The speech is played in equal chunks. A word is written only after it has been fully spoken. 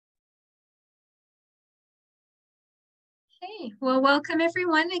Okay, well, welcome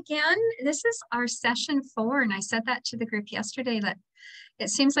everyone again. This is our session 4, and I said that to the group yesterday that it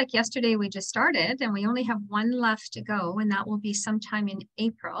seems like yesterday we just started and we only have one left to go, and that will be sometime in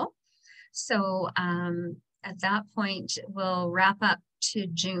April. So at that point, we'll wrap up to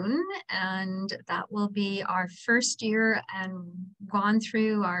June, and that will be our first year and gone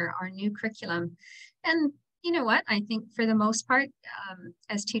through our new curriculum. And you know what? I think for the most part,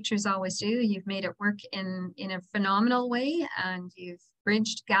 as teachers always do, you've made it work in a phenomenal way, and you've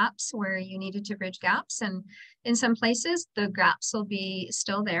bridged gaps where you needed to bridge gaps. And in some places, the gaps will be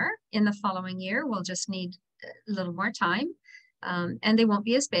still there in the following year. We'll just need a little more time, and they won't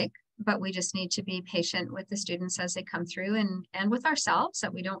be as big, but we just need to be patient with the students as they come through, and with ourselves,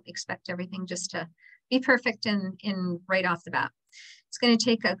 that we don't expect everything just to be perfect in right off the bat. It's going to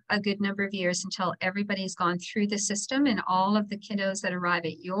take a good number of years until everybody's gone through the system, and all of the kiddos that arrive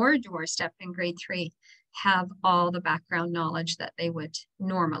at your doorstep in grade 3 have all the background knowledge that they would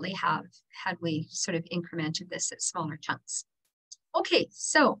normally have had we sort of incremented this at smaller chunks. Okay,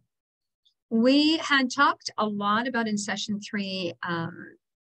 so we had talked a lot about in session 3,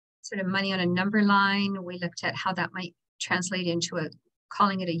 sort of money on a number line. We looked at how that might translate into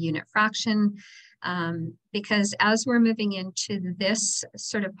calling it a unit fraction. Because as we're moving into this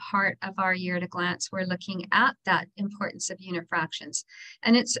sort of part of our year at a glance, we're looking at that importance of unit fractions.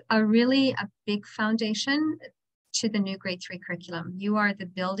 And it's really a big foundation to the new grade 3 curriculum. You are the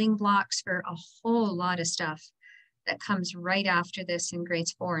building blocks for a whole lot of stuff that comes right after this in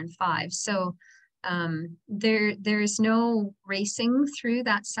grades 4 and 5. So there's no racing through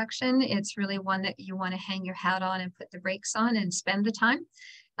that section. It's really one that you want to hang your hat on and put the brakes on and spend the time.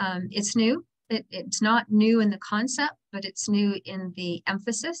 It's new. It's not new in the concept, but it's new in the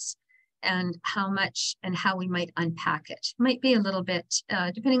emphasis and how much and how we might unpack it. Might be a little bit,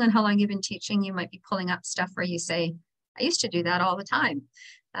 depending on how long you've been teaching, you might be pulling up stuff where you say, I used to do that all the time.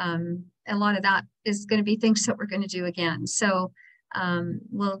 A lot of that is going to be things that we're going to do again. So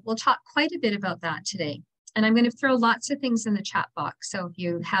we'll talk quite a bit about that today. And I'm going to throw lots of things in the chat box. So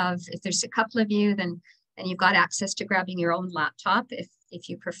if there's a couple of you, and you've got access to grabbing your own laptop, if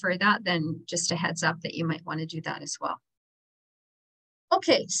you prefer that, then just a heads up that you might want to do that as well.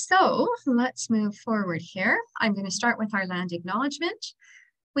 Okay, so let's move forward here. I'm going to start with our land acknowledgement.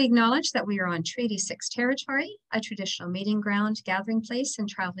 We acknowledge that we are on Treaty 6 territory, a traditional meeting ground, gathering place, and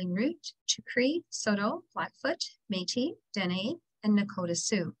traveling route to Cree, Saulteaux, Blackfoot, Métis, Dene, and Nakota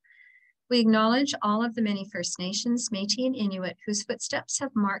Sioux. We acknowledge all of the many First Nations, Métis, and Inuit whose footsteps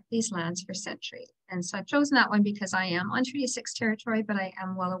have marked these lands for centuries. And so I've chosen that one because I am on Treaty 6 territory, but I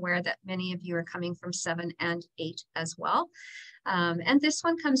am well aware that many of you are coming from 7 and 8 as well. And this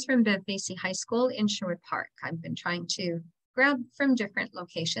one comes from Bev-Bassie High School in Sherwood Park. I've been trying to grab from different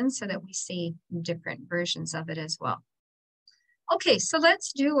locations so that we see different versions of it as well. Okay, so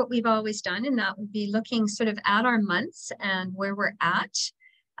let's do what we've always done, and that would be looking sort of at our months and where we're at.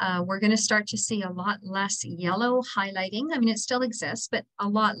 We're going to start to see a lot less yellow highlighting. I mean, it still exists, but a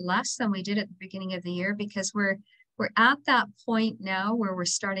lot less than we did at the beginning of the year, because we're at that point now where we're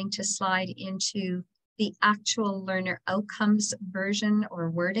starting to slide into the actual learner outcomes version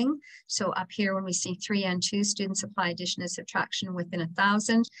or wording. So up here, when we see 3 and 2, students apply addition and subtraction within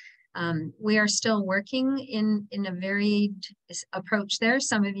 1,000. We are still working in a varied approach there.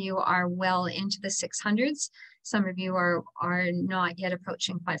 Some of you are well into the 600s. Some of you are not yet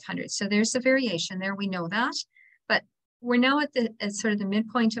approaching 500. So there's a variation there. We know that, but we're now at sort of the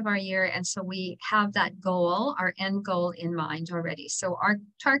midpoint of our year. And so we have that goal, our end goal in mind already. So our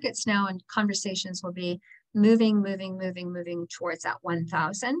targets now and conversations will be moving towards that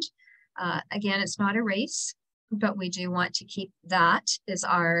 1,000. Again, it's not a race, but we do want to keep that as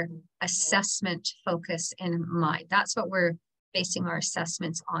our assessment focus in mind. That's what we're basing our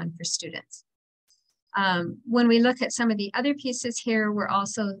assessments on for students. When we look at some of the other pieces here, we're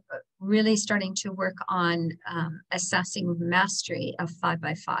also really starting to work on assessing mastery of 5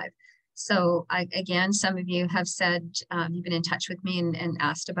 by 5. So again, some of you have said, you've been in touch with me and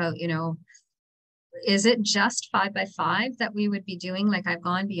asked about, is it just 5 by 5 that we would be doing? Like, I've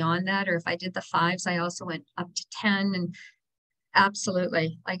gone beyond that, or if I did the 5s, I also went up to 10. And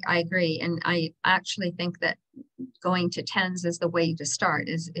absolutely, like, I agree. And I actually think that going to 10s is the way to start,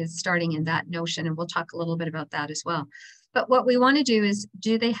 is starting in that notion. And we'll talk a little bit about that as well. But what we want to do is,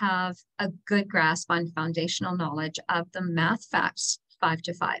 do they have a good grasp on foundational knowledge of the math facts 5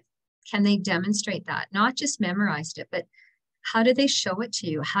 to 5? Can they demonstrate that? Not just memorized it, but how did they show it to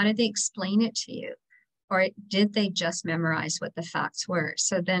you? How did they explain it to you? Or did they just memorize what the facts were?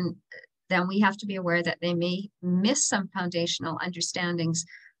 So then we have to be aware that they may miss some foundational understandings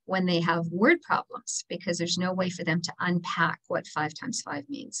when they have word problems, because there's no way for them to unpack what 5 times 5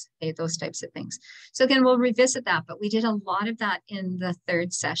 means, okay, those types of things. So again, we'll revisit that, but we did a lot of that in the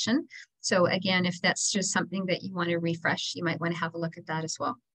 3rd session. So again, if that's just something that you want to refresh, you might want to have a look at that as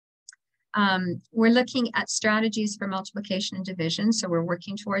well. We're looking at strategies for multiplication and division. So we're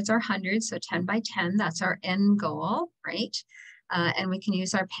working towards our 100, so 10 by 10, that's our end goal, right? And we can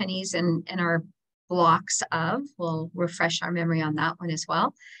use our pennies and our blocks of, we'll refresh our memory on that one as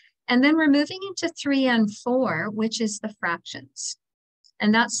well. And then we're moving into 3 and 4, which is the fractions.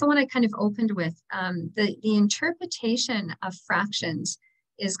 And that's the one I kind of opened with. The interpretation of fractions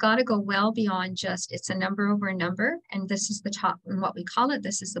is got to go well beyond just it's a number over a number, and this is the top and what we call it,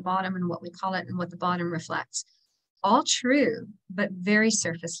 this is the bottom and what we call it and what the bottom reflects. All true, but very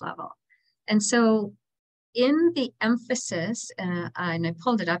surface level. And so in the emphasis, and I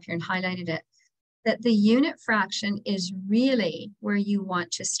pulled it up here and highlighted it, that the unit fraction is really where you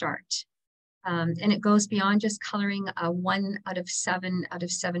want to start. And it goes beyond just coloring a 1 out of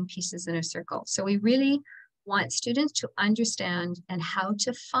 7 pieces in a circle. So we really want students to understand and how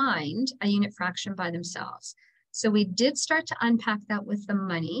to find a unit fraction by themselves. So we did start to unpack that with the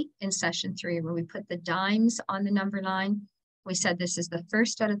money in session 3, where we put the dimes on the number line. We said this is the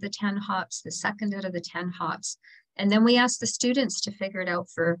first out of the 10 hops, the second out of the 10 hops. And then we asked the students to figure it out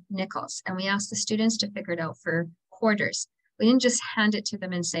for nickels, and we asked the students to figure it out for quarters. We didn't just hand it to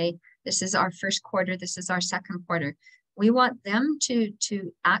them and say, this is our first quarter, this is our second quarter. We want them to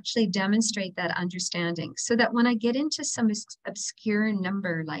actually demonstrate that understanding, so that when I get into some obscure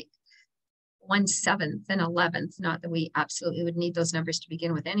number like 1/7 and 11th, not that we absolutely would need those numbers to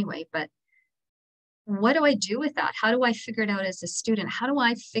begin with anyway, but what do I do with that? How do I figure it out as a student? How do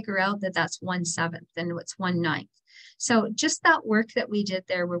I figure out that that's 1/7 and what's 1/9? So just that work that we did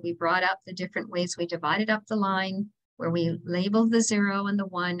there, where we brought up the different ways we divided up the line, where we labeled the 0 and the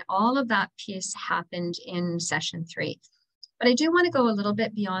 1, all of that piece happened in session 3. But I do want to go a little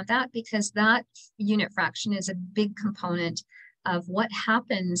bit beyond that, because that unit fraction is a big component of what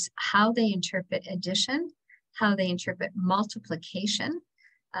happens, how they interpret addition, how they interpret multiplication.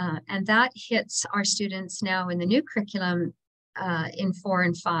 And that hits our students now in the new curriculum in 4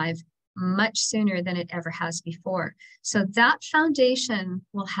 and 5 much sooner than it ever has before. So that foundation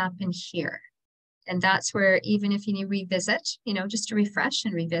will happen here. And that's where, even if you revisit, just to refresh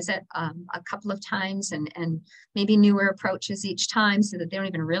and revisit a couple of times, and maybe newer approaches each time, so that they don't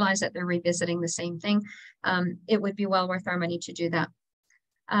even realize that they're revisiting the same thing, it would be well worth our money to do that.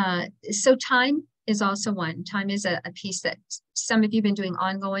 So time is also one. Time is a piece that some of you have been doing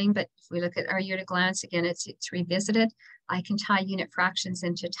ongoing, but if we look at our year at a glance, again, it's revisited. I can tie unit fractions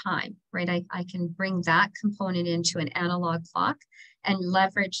into time, right? I can bring that component into an analog clock and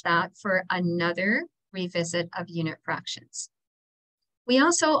leverage that for another revisit of unit fractions. We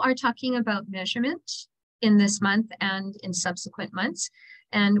also are talking about measurement in this month and in subsequent months,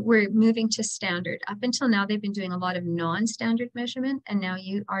 and we're moving to standard. Up until now, they've been doing a lot of non-standard measurement, and now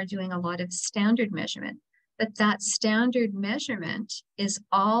you are doing a lot of standard measurement. But that standard measurement is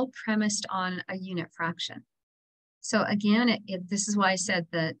all premised on a unit fraction. So again, this is why I said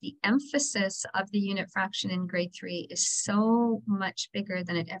the emphasis of the unit fraction in grade 3 is so much bigger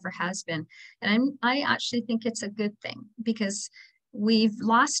than it ever has been. And I actually think it's a good thing, because we've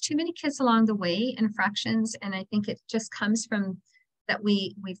lost too many kids along the way in fractions. And I think it just comes from that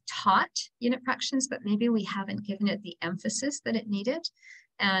we've taught unit fractions, but maybe we haven't given it the emphasis that it needed.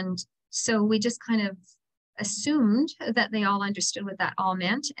 And so we just kind of assumed that they all understood what that all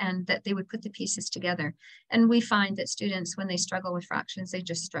meant, and that they would put the pieces together. And we find that students, when they struggle with fractions, they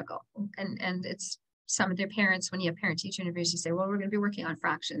just struggle. And it's some of their parents, when you have parent-teacher interviews, you say, well, we're going to be working on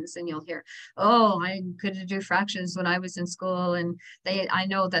fractions, and you'll hear, oh, I couldn't do fractions when I was in school, and I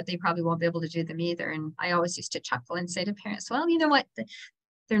know that they probably won't be able to do them either. And I always used to chuckle and say to parents, well, you know what?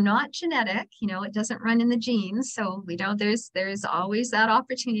 They're not genetic, it doesn't run in the genes. So there's always that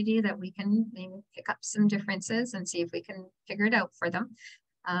opportunity that we can maybe pick up some differences and see if we can figure it out for them.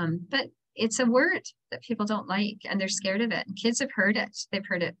 But it's a word that people don't like, and they're scared of it. And kids have heard it. They've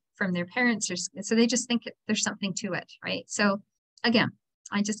heard it from their parents, so they just think there's something to it, right? So again,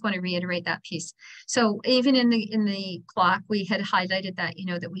 I just want to reiterate that piece. So even in the clock, we had highlighted that,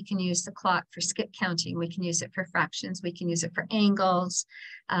 that we can use the clock for skip counting. We can use it for fractions. We can use it for angles.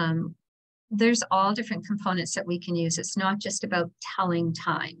 There's all different components that we can use. It's not just about telling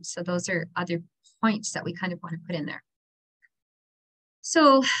time. So those are other points that we kind of want to put in there.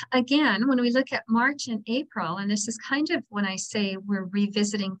 So again, when we look at March and April, and this is kind of when I say we're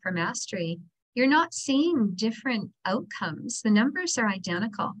revisiting for mastery, you're not seeing different outcomes. The numbers are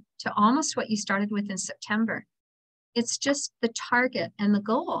identical to almost what you started with in September. It's just the target and the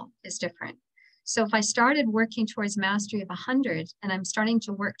goal is different. So if I started working towards mastery of 100 and I'm starting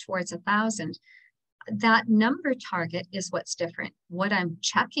to work towards 1,000, that number target is what's different. What I'm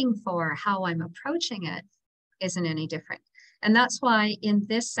checking for, how I'm approaching it, isn't any different. And that's why in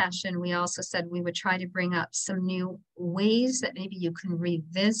this session, we also said we would try to bring up some new ways that maybe you can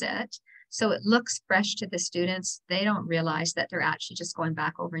revisit. So it looks fresh to the students. They don't realize that they're actually just going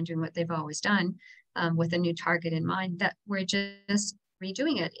back over and doing what they've always done with a new target in mind, that we're just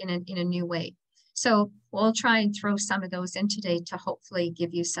redoing it in a new way. So we'll try and throw some of those in today to hopefully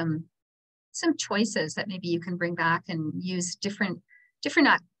give you some choices that maybe you can bring back and use different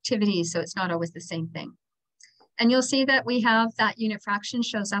activities, so it's not always the same thing. And you'll see that we have that unit fraction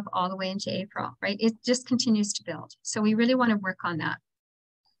shows up all the way into April, right? It just continues to build. So we really want to work on that.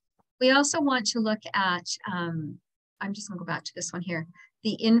 We also want to look at, I'm just going to go back to this one here,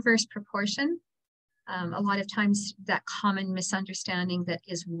 the inverse proportion. A lot of times that common misunderstanding that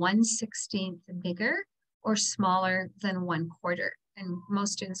is 1/16 bigger or smaller than 1/4. And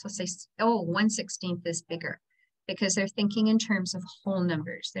most students will say, oh, 1/16 is bigger, because they're thinking in terms of whole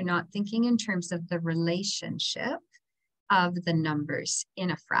numbers. They're not thinking in terms of the relationship of the numbers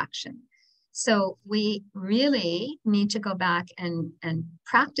in a fraction. So we really need to go back and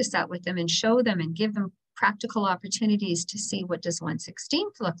practice that with them and show them and give them practical opportunities to see what does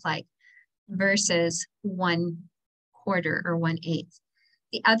 1/16 look like versus 1/4 or 1/8.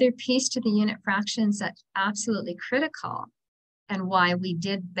 The other piece to the unit fractions that's absolutely critical, and why we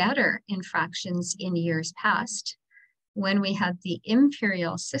did better in fractions in years past, when we had the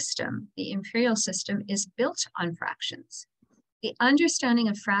imperial system is built on fractions. The understanding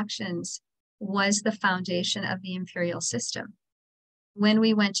of fractions was the foundation of the imperial system. When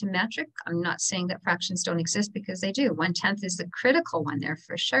we went to metric, I'm not saying that fractions don't exist, because they do. 1/10 is the critical one there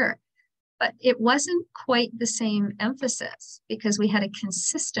for sure. But it wasn't quite the same emphasis, because we had a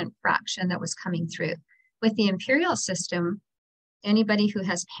consistent fraction that was coming through. With the imperial system, anybody who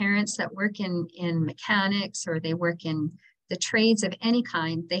has parents that work in mechanics or they work in the trades of any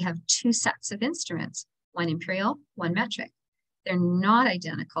kind, they have two sets of instruments, one imperial, one metric. They're not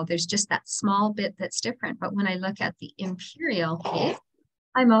identical. There's just that small bit that's different. But when I look at the imperial case,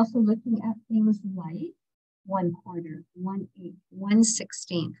 I'm also looking at things like 1/4, 1/8,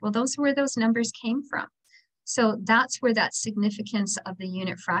 1/16. Well, those are where those numbers came from. So that's where that significance of the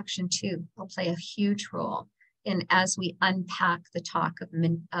unit fraction too will play a huge role in as we unpack the talk of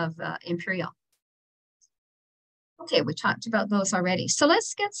imperial. Okay, we talked about those already. So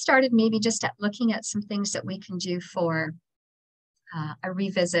let's get started maybe just at looking at some things that we can do for a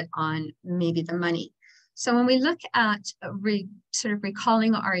revisit on maybe the money. So when we look at sort of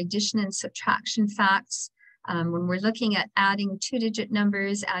recalling our addition and subtraction facts, when we're looking at adding 2-digit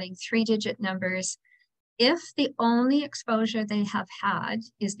numbers, adding 3-digit numbers, if the only exposure they have had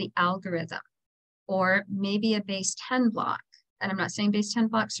is the algorithm, or maybe a base 10 block, and I'm not saying base 10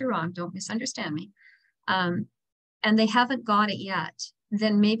 blocks are wrong, don't misunderstand me, and they haven't got it yet,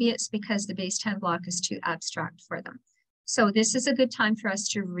 then maybe it's because the base 10 block is too abstract for them. So this is a good time for us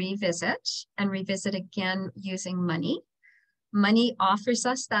to revisit and revisit again using money. Money offers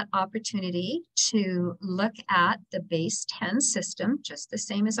us that opportunity to look at the base 10 system, just the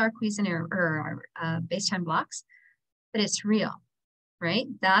same as our Cuisenaire or our base 10 blocks, but it's real, right?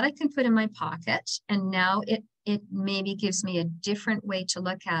 That I can put in my pocket, and now it maybe gives me a different way to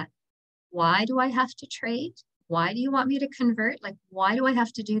look at, why do I have to trade? Why do you want me to convert? Like, why do I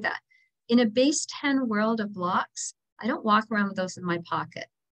have to do that? In a base 10 world of blocks, I don't walk around with those in my pocket.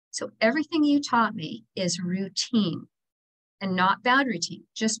 So everything you taught me is routine, and not bad routine,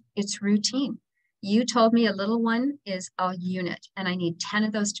 just it's routine. You told me a little one is a unit, and I need 10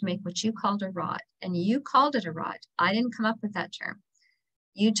 of those to make what you called a rod, and you called it a rod. I didn't come up with that term.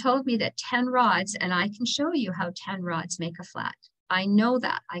 You told me that 10 rods, and I can show you how 10 rods make a flat. I know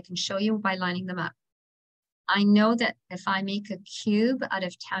that. I can show you by lining them up. I know that if I make a cube out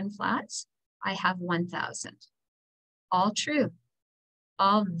of 10 flats, I have 1,000. All true,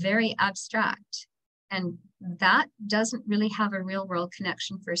 all very abstract. And that doesn't really have a real world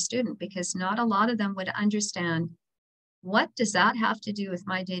connection for a student, because not a lot of them would understand, what does that have to do with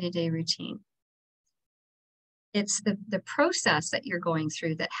my day-to-day routine? It's the process that you're going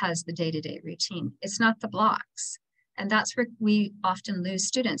through that has the day-to-day routine. It's not the blocks. And that's where we often lose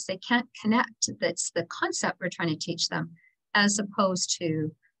students. They can't connect. That's the concept we're trying to teach them, as opposed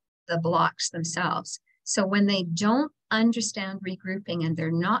to the blocks themselves. So when they don't understand regrouping and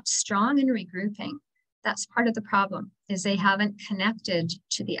they're not strong in regrouping, that's part of the problem, is they haven't connected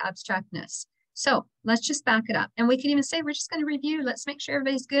to the abstractness. So let's just back it up. And we can even say, we're just going to review. Let's make sure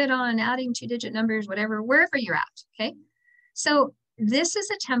everybody's good on adding 2-digit numbers, whatever, wherever you're at. Okay. So this is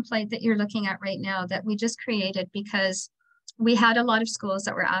a template that you're looking at right now that we just created because we had a lot of schools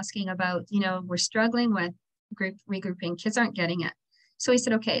that were asking about, you know, we're struggling with regrouping. Kids aren't getting it. So we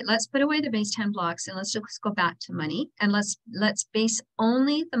said, okay, let's put away the base 10 blocks and let's just go back to money and let's base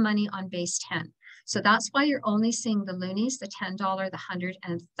only the money on base 10. So that's why you're only seeing the loonies, the $10, the $100,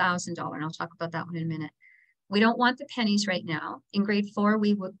 and $1,000. And I'll talk about that one in a minute. We don't want the pennies right now. In grade 4,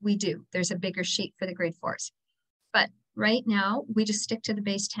 we do. There's a bigger sheet for the grade 4s. But right now, we just stick to the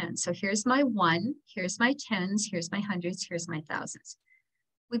base 10. So here's my 1, here's my 10s, here's my 100s, here's my 1000s.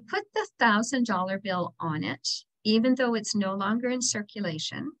 We put the $1,000 bill on it, even though it's no longer in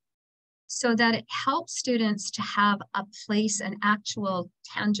circulation, so that it helps students to have a place, an actual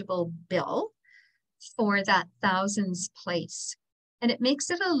tangible bill for that thousands place. And it makes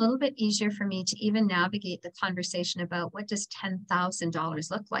it a little bit easier for me to even navigate the conversation about what does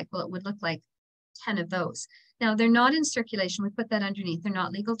 $10,000 look like? Well, it would look like 10 of those. Now, they're not in circulation. We put that underneath. They're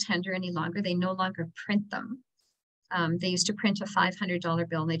not legal tender any longer. They no longer print them. They used to print a $500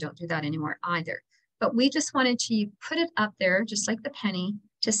 bill, and they don't do that anymore either. But we just wanted to put it up there, just like the penny,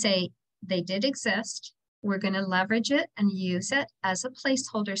 to say they did exist. We're going to leverage it and use it as a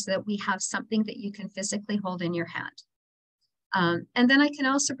placeholder so that we have something that you can physically hold in your hand. And then I can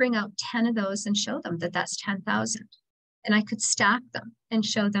also bring out 10 of those and show them that that's 10,000. And I could stack them and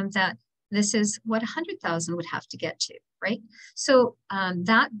show them that this is what 100,000 would have to get to, right? So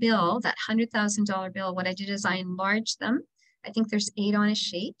that bill, that $100,000 bill, what I did is I enlarged them. I think there's 8 on a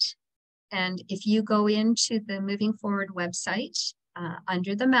sheet. And if you go into the Moving Forward website,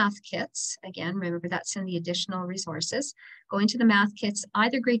 under the math kits, again, remember that's in the additional resources, go into the math kits,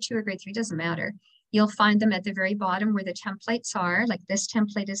 either grade 2 or grade 3, doesn't matter. You'll find them at the very bottom where the templates are, like this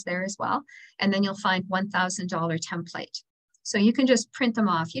template is there as well. And then you'll find $1,000 template. So you can just print them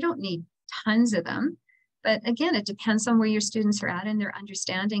off. You don't need tons of them. But again, it depends on where your students are at and their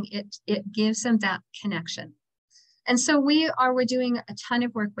understanding. It gives them that connection. And so we're doing a ton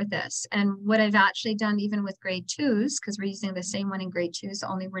of work with this. And what I've actually done even with grade 2s, because we're using the same one in grade 2s,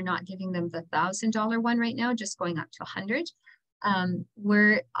 only we're not giving them the $1,000 one right now, just going up to 100.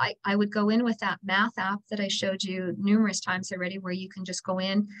 Where I would go in with that math app that I showed you numerous times already, where you can just go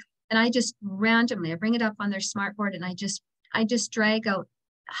in and I just randomly, I bring it up on their smartboard and I just drag out,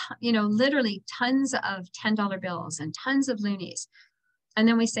 you know, literally tons of $10 bills and tons of loonies. And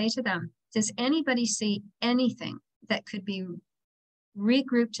then we say to them, does anybody see anything that could be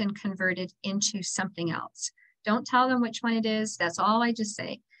regrouped and converted into something else? Don't tell them which one it is. That's all I just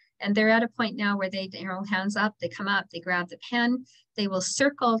say. And they're at a point now where they, hands up, they come up, they grab the pen, they will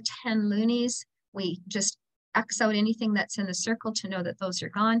circle 10 loonies. We just X out anything that's in the circle to know that those are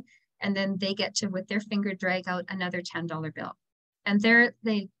gone. And then they get to, with their finger, drag out another $10 bill. And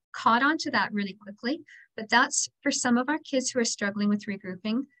they caught on to that really quickly. But that's for some of our kids who are struggling with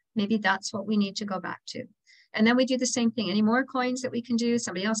regrouping. Maybe that's what we need to go back to. And then we do the same thing. Any more coins that we can do,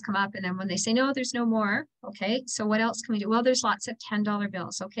 somebody else come up. And then when they say, no, there's no more. Okay, so what else can we do? Well, there's lots of $10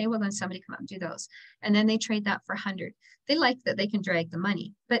 bills. Okay, well, then somebody come up and do those. And then they trade that for 100. They like that they can drag the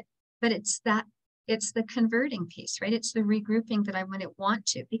money, but it's the converting piece, right? It's the regrouping that I wouldn't want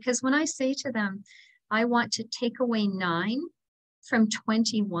to. Because when I say to them, I want to take away 9 from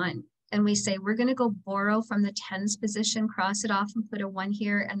 21, and we say, we're going to go borrow from the tens position, cross it off and put a 1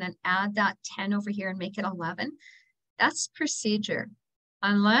 here, and then add that 10 over here and make it 11. That's procedure,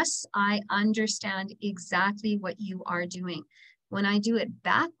 unless I understand exactly what you are doing. When I do it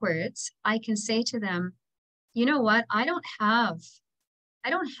backwards, I can say to them, you know what? I don't have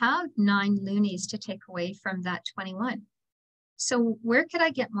 9 loonies to take away from that 21. So where could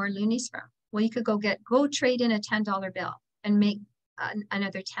I get more loonies from? Well, you could go trade in a $10 bill and make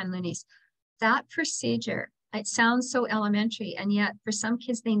another 10 loonies. That procedure, it sounds so elementary, and yet for some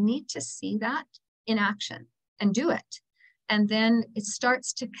kids, they need to see that in action and do it. And then it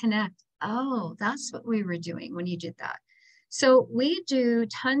starts to connect. Oh, that's what we were doing when you did that. So we do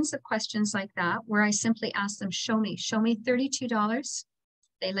tons of questions like that, where I simply ask them, show me $32.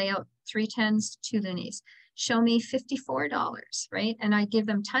 They lay out 3 tens, 2 loonies. Show me $54, right? And I give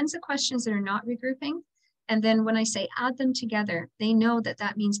them tons of questions that are not regrouping. And then when I say add them together, they know that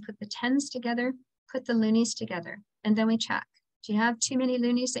that means put the tens together, put the loonies together. And then we check. Do you have too many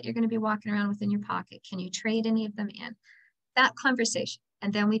loonies that you're going to be walking around with in your pocket? Can you trade any of them in? That conversation.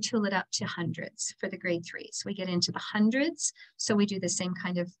 And then we tool it up to hundreds for the grade 3s. We get into the hundreds. So we do the same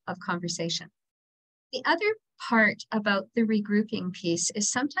kind of conversation. The other part about the regrouping piece is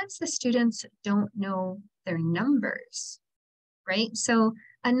sometimes the students don't know their numbers, right? So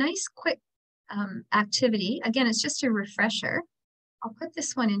a nice quick activity. Again, it's just a refresher. I'll put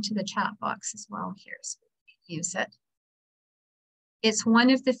this one into the chat box as well here so we can use it. It's one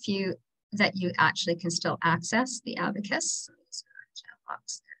of the few that you actually can still access, the Abacus. Chat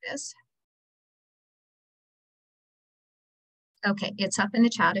box, there it is. Okay, it's up in the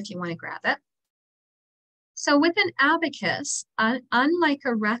chat if you want to grab it. So with an abacus, unlike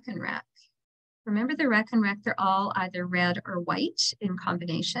a Reckon Rec, remember the Reckon Rec, they're all either red or white in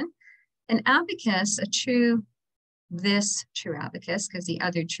combination. An abacus, this true abacus, because the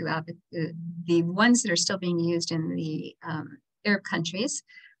other true abacus, the ones that are still being used in the Arab countries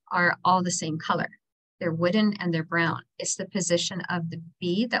are all the same color. They're wooden and they're brown. It's the position of the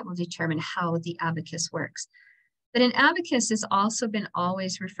bead that will determine how the abacus works. But an abacus has also been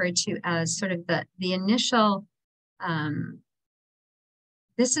always referred to as sort of the initial,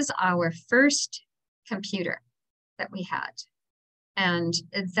 this is our first computer that we had. And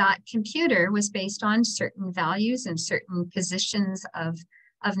that computer was based on certain values and certain positions of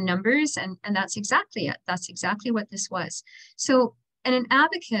numbers. And that's exactly it. That's exactly what this was. So in an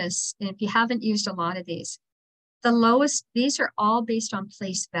abacus, if you haven't used a lot of these, these are all based on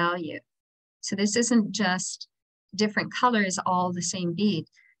place value. So this isn't just different colors, all the same bead.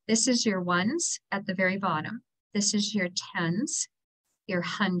 This is your ones at the very bottom. This is your tens, your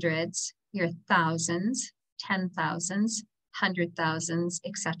hundreds, your thousands, 10,000s, 100,000s,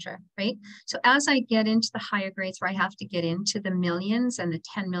 etc. Right? So as I get into the higher grades where I have to get into the millions and the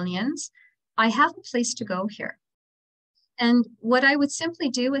 10 millions, I have a place to go here. And what I would simply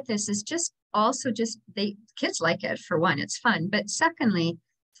do with this is kids like it, for one, it's fun. But secondly,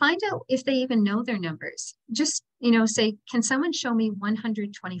 find out if they even know their numbers. Just, say, can someone show me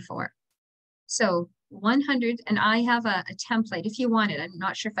 124? So 100, and I have a template if you want it. I'm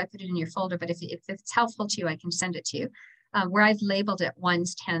not sure if I put it in your folder, but if it's helpful to you, I can send it to you, where I've labeled it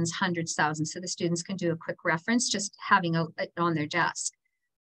ones, tens, hundreds, thousands, so the students can do a quick reference, just having it on their desk.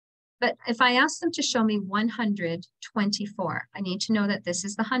 But if I ask them to show me 124, I need to know that this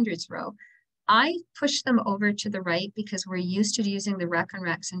is the hundreds row. I push them over to the right because we're used to using the Reckon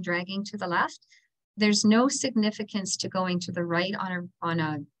Recs and dragging to the left. There's no significance to going to the right on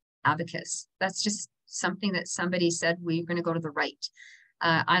a abacus. That's just something that somebody said, we're going to go to the right.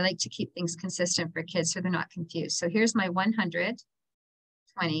 I like to keep things consistent for kids so they're not confused. So here's my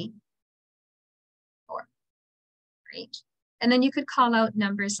 124. Great. And then you could call out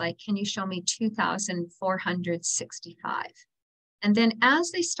numbers like, can you show me 2,465? And then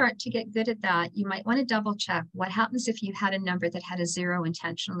as they start to get good at that, you might want to double check what happens if you had a number that had a zero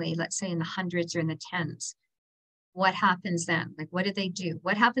intentionally, let's say in the hundreds or in the tens. What happens then? Like, what do they do?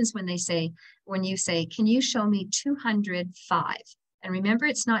 What happens when you say, can you show me 205? And remember,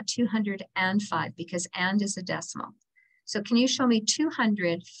 it's not 205 because and is a decimal. So can you show me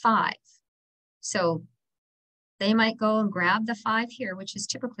 205? So they might go and grab the 5 here, which is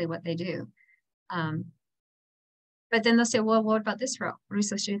typically what they do. But then they'll say, well, what about this row? What are we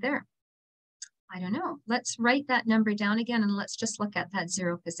supposed to do there? I don't know. Let's write that number down again and let's just look at that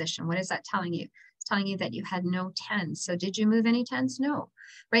zero position. What is that telling you? It's telling you that you had no 10s. So did you move any 10s? No,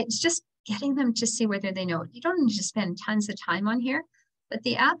 right? It's just getting them to see whether they know. You don't need to spend tons of time on here, but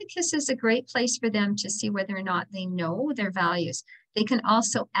the abacus is a great place for them to see whether or not they know their values. They can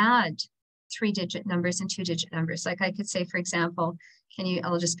also add 3-digit numbers and 2-digit numbers. Like I could say, for example,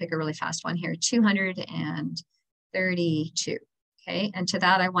 I'll just pick a really fast one here, 232. Okay, and to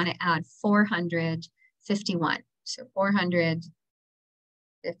that I want to add 451. So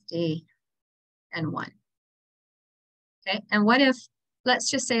 451. Okay, and what if,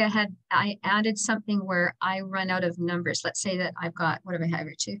 let's just say I added something where I run out of numbers. Let's say that I've got, what do I have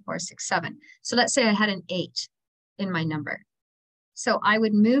here? 2, 4, 6, 7. So let's say I had an 8 in my number. So I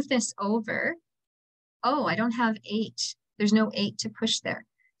would move this over. Oh, I don't have 8. There's no 8 to push there.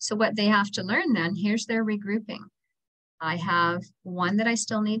 So what they have to learn then, here's their regrouping. I have 1 that I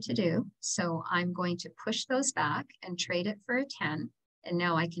still need to do. So I'm going to push those back and trade it for a 10. And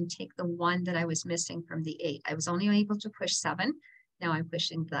now I can take the 1 that I was missing from the 8. I was only able to push 7. Now I'm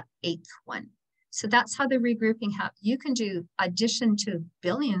pushing the 8th one. So that's how the regrouping happens. You can do addition to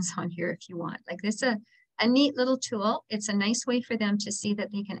billions on here if you want. Like this is a neat little tool. It's a nice way for them to see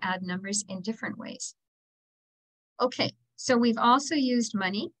that they can add numbers in different ways. Okay, so we've also used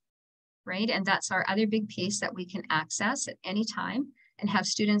money, right? And that's our other big piece that we can access at any time and have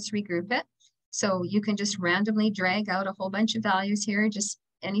students regroup it. So you can just randomly drag out a whole bunch of values here, just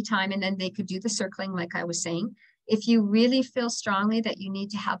anytime, and then they could do the circling like I was saying. If you really feel strongly that you need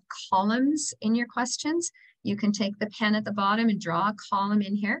to have columns in your questions, you can take the pen at the bottom and draw a column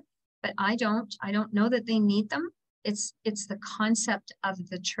in here, but I don't know that they need them. It's the concept of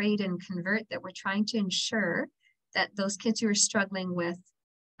the trade and convert that we're trying to ensure that those kids who are struggling with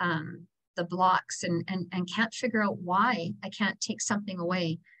the blocks and can't figure out why I can't take something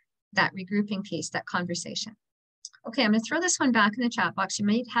away, that regrouping piece, that conversation. Okay, I'm going to throw this one back in the chat box. You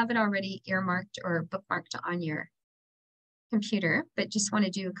might have it already earmarked or bookmarked on your computer, but just want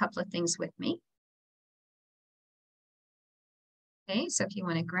to do a couple of things with me. Okay, so if you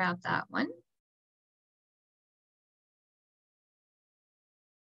want to grab that one.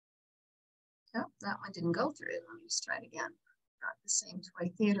 Oh, that one didn't go through. Let me just try it again. Not the same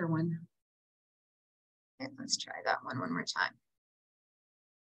Toy Theater one. Okay, let's try that one more time.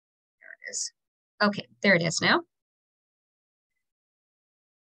 There it is. Okay, there it is now.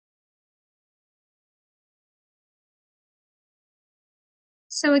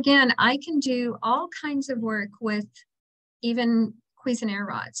 So again, I can do all kinds of work with even Cuisenaire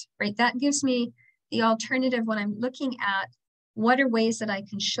rods, right? That gives me the alternative when I'm looking at what are ways that I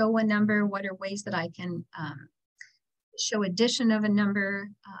can show a number, what are ways that I can show addition of a number.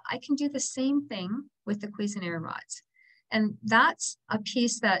 I can do the same thing with the Cuisenaire rods. And that's a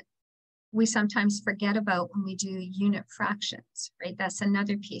piece that we sometimes forget about when we do unit fractions, right? That's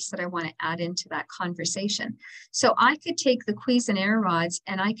another piece that I want to add into that conversation. So I could take the Cuisenaire rods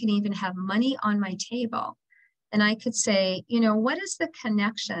and I can even have money on my table. And I could say, you know, what is the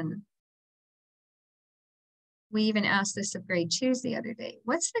connection? We even asked this of grade 2s the other day.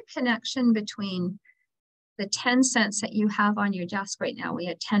 What's the connection between the 10 cents that you have on your desk right now? We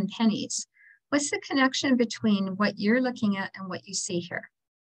had 10 pennies. What's the connection between what you're looking at and what you see here?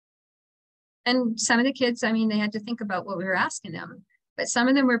 And some of the kids, I mean, they had to think about what we were asking them, but some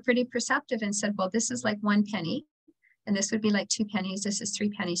of them were pretty perceptive and said, well, this is like 1 penny, and this would be like 2 pennies. This is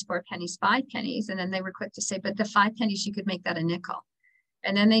 3 pennies, 4 pennies, 5 pennies. And then they were quick to say, but the 5 pennies, you could make that a nickel.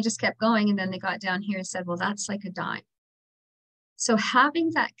 And then they just kept going. And then they got down here and said, well, that's like a dime. So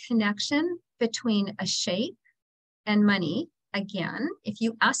having that connection between a shape and money, again, if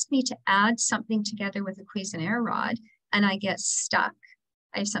you ask me to add something together with a Cuisenaire rod and I get stuck,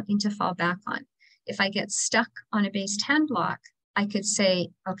 I have something to fall back on. If I get stuck on a base 10 block, I could say,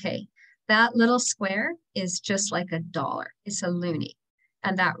 okay, that little square is just like $1. It's a loonie.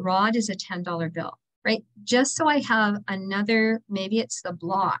 And that rod is a $10 bill, right? Just so I have another, maybe it's the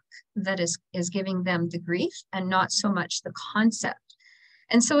block that is giving them the grief and not so much the concept.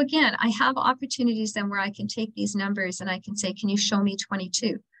 And so again, I have opportunities then where I can take these numbers and I can say, can you show me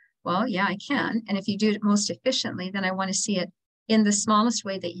 22? Well, yeah, I can. And if you do it most efficiently, then I want to see it in the smallest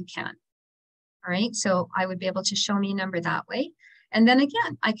way that you can. All right, so I would be able to show me a number that way. And then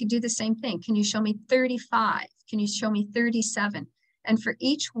again, I could do the same thing. Can you show me 35? Can you show me 37? And for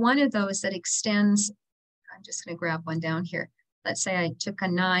each one of those that extends, I'm just going to grab one down here. Let's say I took a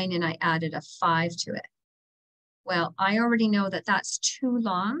 9 and I added a 5 to it. Well, I already know that that's too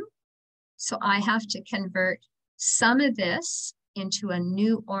long. So I have to convert some of this into a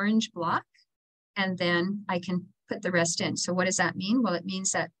new orange block, and then I can put the rest in. So what does that mean? Well, it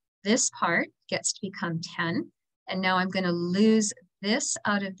means that this part gets to become 10. And now I'm going to lose this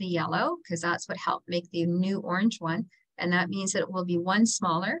out of the yellow because that's what helped make the new orange one. And that means that it will be one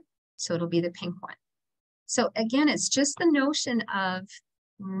smaller. So it'll be the pink one. So again, it's just the notion of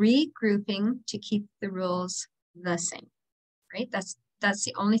regrouping to keep the rules the same, right? That's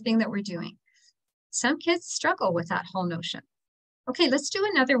the only thing that we're doing. Some kids struggle with that whole notion. Okay, let's do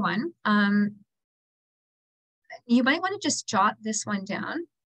another one. You might want to just jot this one down.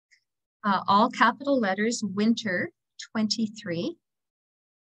 All capital letters, winter 23.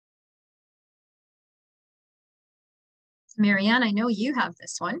 Marianne, I know you have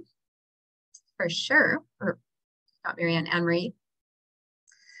this one for sure, or not Marianne, Anne-Marie.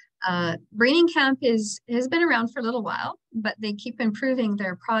 Braining Camp has been around for a little while, but they keep improving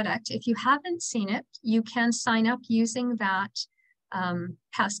their product. If you haven't seen it, you can sign up using that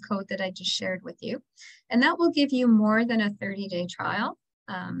passcode that I just shared with you. And that will give you more than a 30-day trial.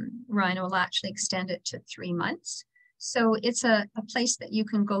 Rhino will actually extend it to 3 months. So it's a place that you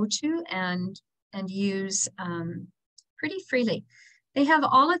can go to and use pretty freely. They have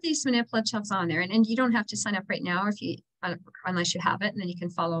all of these manipulatives on there, and you don't have to sign up right now if you unless you have it, and then you can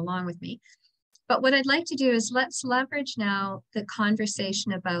follow along with me. But what I'd like to do is let's leverage now the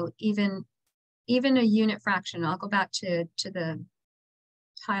conversation about even a unit fraction. I'll go back to the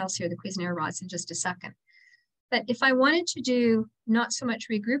tiles here, the Cuisenaire rods, in just a second. But if I wanted to do not so much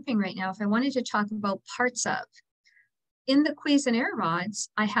regrouping right now, if I wanted to talk about parts of, in the Cuisenaire rods,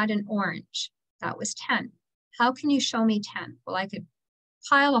 I had an orange. That was 10. How can you show me 10? Well, I could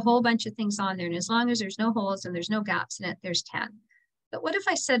pile a whole bunch of things on there, and as long as there's no holes and there's no gaps in it, there's 10. But what if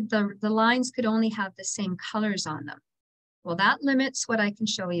I said the lines could only have the same colors on them? Well, that limits what I can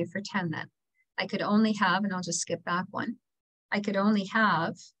show you for 10 then. I could only have, and I'll just skip back one, I could only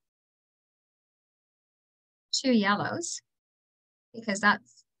have 2 yellows, because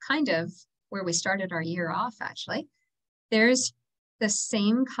that's kind of where we started our year off, actually. There's the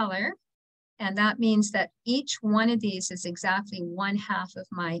same color, and that means that each one of these is exactly 1/2 of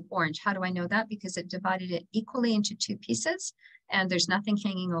my orange. How do I know that? Because it divided it equally into 2 pieces, and there's nothing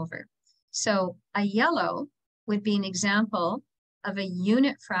hanging over. So a yellow would be an example of a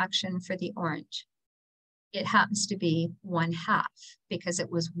unit fraction for the orange. It happens to be 1/2 because it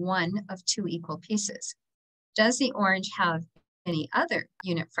was one of 2 equal pieces. Does the orange have any other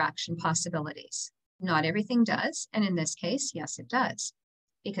unit fraction possibilities? Not everything does, and in this case, yes, it does,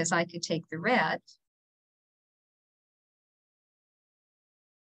 because I could take the red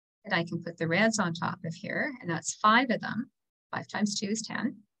and I can put the reds on top of here, and that's 5 of them. 5 times 2 is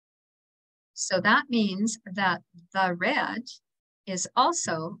 10. So that means that the red is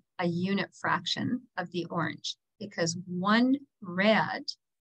also a unit fraction of the orange, because 1 red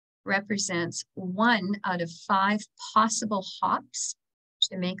represents 1 out of 5 possible hops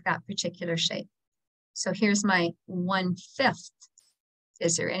to make that particular shape. So here's my 1/5.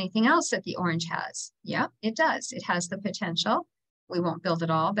 Is there anything else that the orange has? Yeah, it does. It has the potential. We won't build it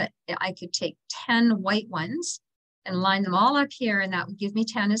all, but I could take 10 white ones and line them all up here, and that would give me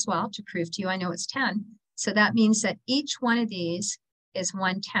 10 as well to prove to you I know it's 10. So that means that each one of these is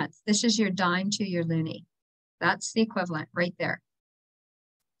 1/10. This is your dime to your loonie. That's the equivalent right there.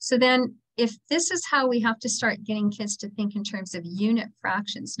 So then if this is how we have to start getting kids to think in terms of unit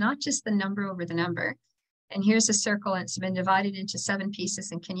fractions, not just the number over the number, and here's a circle and it's been divided into 7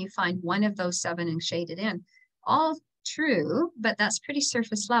 pieces, and can you find one of those 7 and shade it in? All true, but that's pretty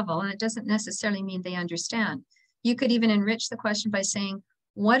surface level, and it doesn't necessarily mean they understand. You could even enrich the question by saying,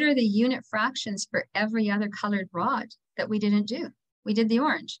 what are the unit fractions for every other colored rod that we didn't do? We did the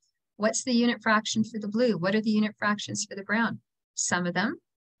orange. What's the unit fraction for the blue? What are the unit fractions for the brown? Some of them,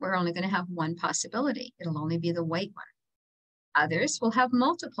 we're only going to have one possibility. It'll only be the white one. Others will have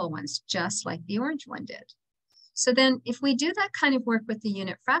multiple ones, just like the orange one did. So then if we do that kind of work with the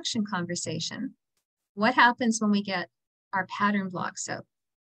unit fraction conversation, what happens when we get our pattern blocks out?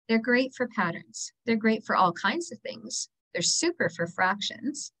 They're great for patterns. They're great for all kinds of things. They're super for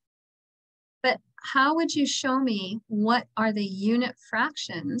fractions. But how would you show me what are the unit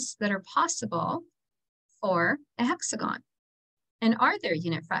fractions that are possible for a hexagon? And are there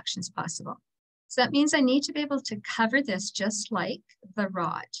unit fractions possible? So that means I need to be able to cover this just like the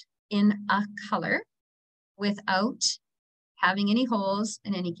rod in a color without having any holes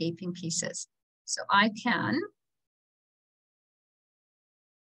and any gaping pieces. So I can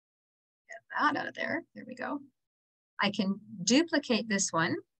get that out of there. There we go. I can duplicate this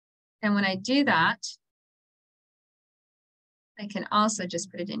one. And when I do that, I can also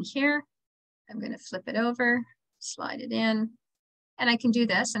just put it in here. I'm going to flip it over, slide it in. And I can do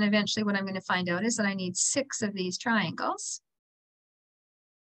this, and eventually what I'm going to find out is that I need 6 of these triangles.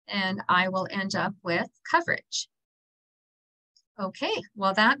 And I will end up with coverage. Okay,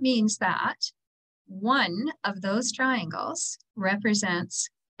 well that means that one of those triangles represents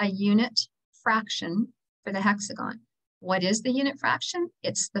a unit fraction for the hexagon. What is the unit fraction?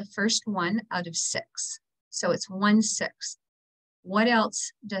 It's the first one out of 6. So it's 1/6. What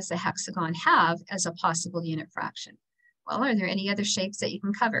else does the hexagon have as a possible unit fraction? Well, are there any other shapes that you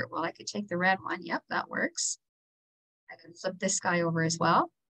can cover? Well, I could take the red one. Yep, that works. I can flip this guy over as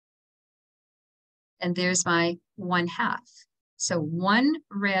well. And there's my 1/2. So 1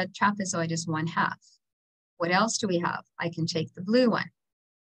 red trapezoid is 1/2. What else do we have? I can take the blue one.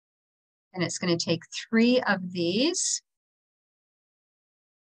 And it's going to take 3 of these.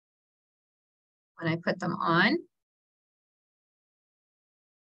 When I put them on,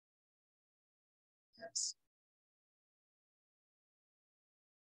 oops.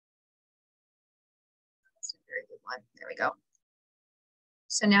 That's a very good one. There we go.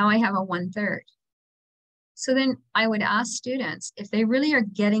 So now I have a 1/3. So then I would ask students if they really are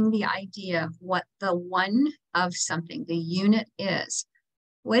getting the idea of what the one of something, the unit is.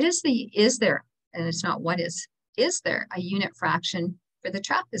 What is there, and it's not what is there a unit fraction for the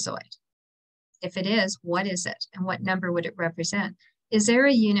trapezoid? If it is, what is it? And what number would it represent? Is there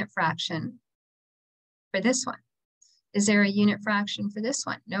a unit fraction for this one? Is there a unit fraction for this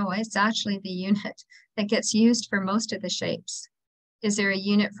one? No, it's actually the unit that gets used for most of the shapes. Is there a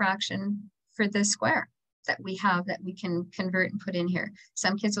unit fraction for this square that we have that we can convert and put in here?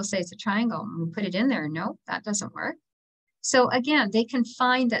 Some kids will say it's a triangle and we'll put it in there. No, that doesn't work. So again, they can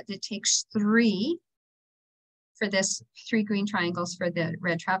find that it takes 3 for this 3 green triangles for the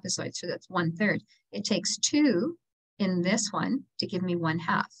red trapezoid, so that's 1/3. It takes 2 in this one to give me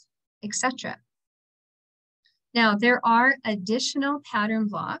 1/2, etc. Now, there are additional pattern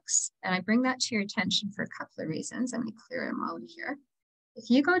blocks, and I bring that to your attention for a couple of reasons. I'm going to clear them out here. If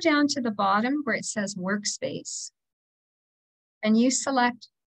you go down to the bottom where it says workspace, and you select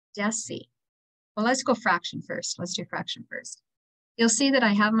Deci, well, let's go fraction first. Let's do fraction first. You'll see that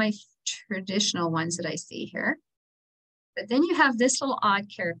I have my traditional ones that I see here. But then you have this little odd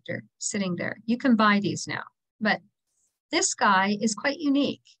character sitting there. You can buy these now, but this guy is quite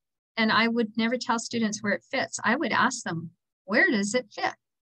unique. And I would never tell students where it fits. I would ask them, where does it fit?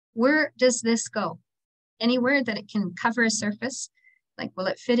 Where does this go? Anywhere that it can cover a surface? Like, will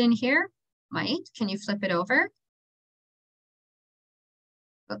it fit in here? Might. Can you flip it over?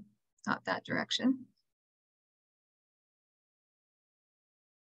 Oh, not that direction.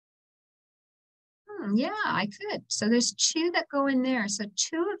 Yeah, I could. So there's 2 that go in there. So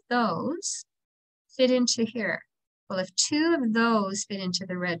 2 of those fit into here. Well, if 2 of those fit into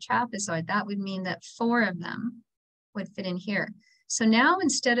the red trapezoid, that would mean that 4 of them would fit in here. So now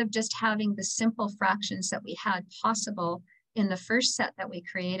instead of just having the simple fractions that we had possible in the first set that we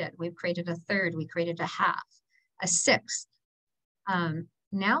created, we've created a 1/3, we created a 1/2, a 1/6.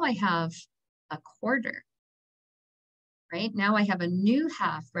 Now I have a 1/4, right? Now I have a new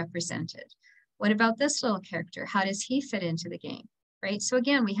 1/2 represented. What about this little character? How does he fit into the game, right? So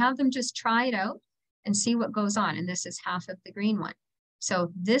again, we have them just try it out and see what goes on. And this is 1/2 of the green one.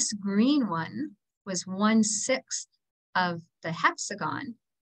 So this green one was 1/6 of the hexagon.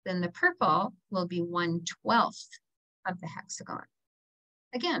 Then the purple will be 1/12 of the hexagon.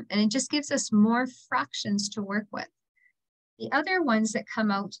 Again, and it just gives us more fractions to work with. The other ones that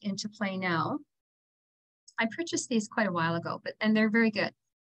come out into play now, I purchased these quite a while ago, and they're very good.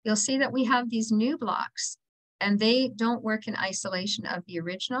 You'll see that we have these new blocks, and they don't work in isolation of the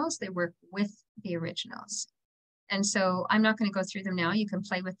originals. They work with the originals. And so I'm not going to go through them now. You can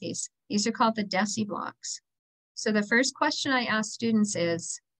play with these. These are called the Deci blocks. So the first question I ask students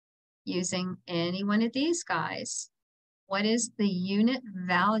is, using any one of these guys, what is the unit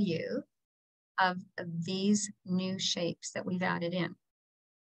value of these new shapes that we've added in?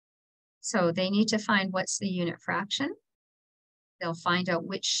 So they need to find what's the unit fraction. They'll find out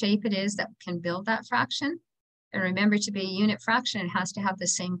which shape it is that can build that fraction. And remember, to be a unit fraction, it has to have the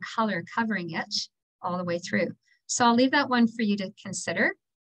same color covering it all the way through. So I'll leave that one for you to consider,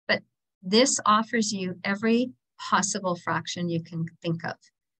 but this offers you every possible fraction you can think of.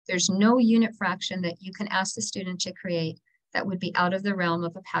 There's no unit fraction that you can ask the student to create that would be out of the realm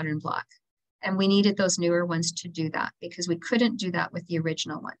of a pattern block. And we needed those newer ones to do that because we couldn't do that with the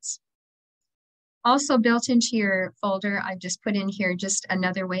original ones. Also built into your folder, I've just put in here just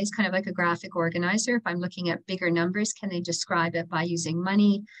another way. It's kind of like a graphic organizer. If I'm looking at bigger numbers, can they describe it by using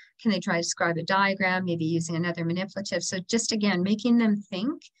money? Can they try to describe a diagram, maybe using another manipulative? So just again, making them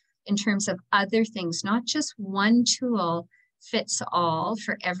think in terms of other things, not just one tool fits all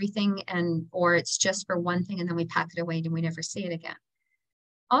for everything, or it's just for one thing and then we pack it away and we never see it again.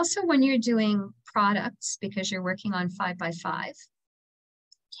 Also, when you're doing products, because you're working on 5x5,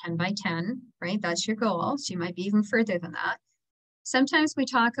 10x10, right? That's your goal. So you might be even further than that. Sometimes we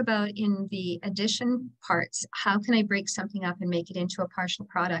talk about in the addition parts, how can I break something up and make it into a partial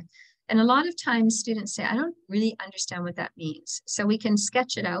product? And a lot of times students say, I don't really understand what that means. So we can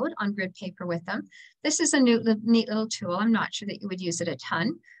sketch it out on grid paper with them. This is a neat little tool. I'm not sure that you would use it a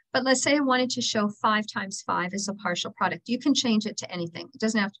ton, but let's say I wanted to show 5 times 5 as a partial product. You can change it to anything. It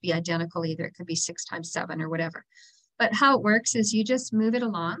doesn't have to be identical either. It could be 6 times 7 or whatever. But how it works is you just move it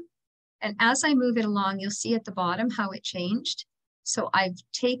along. And as I move it along, you'll see at the bottom how it changed. So I've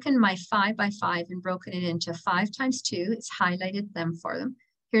taken my 5x5 and broken it into 5 times 2. It's highlighted them for them.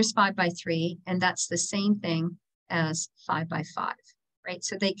 Here's 5x3, and that's the same thing as 5x5, right?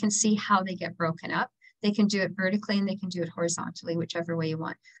 So they can see how they get broken up. They can do it vertically and they can do it horizontally, whichever way you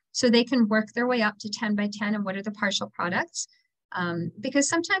want. So they can work their way up to 10x10 and what are the partial products? Because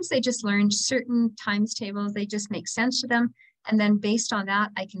sometimes they just learn certain times tables, they just make sense to them. And then based on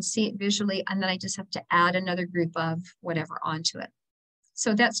that, I can see it visually, and then I just have to add another group of whatever onto it.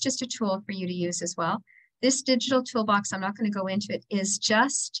 So that's just a tool for you to use as well. This digital toolbox, I'm not going to go into it, is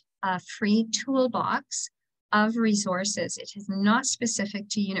just a free toolbox of resources. It is not specific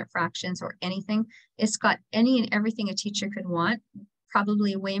to unit fractions or anything. It's got any and everything a teacher could want,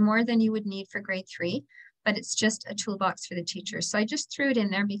 probably way more than you would need for grade 3, but it's just a toolbox for the teachers. So I just threw it in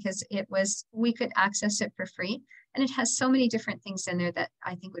there because we could access it for free, and it has so many different things in there that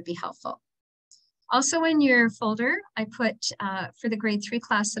I think would be helpful. Also in your folder, I put, for the grade 3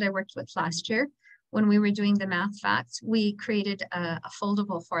 class that I worked with last year, when we were doing the math facts, we created a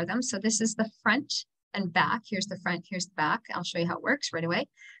foldable for them. So this is the front and back. Here's the front, here's the back. I'll show you how it works right away.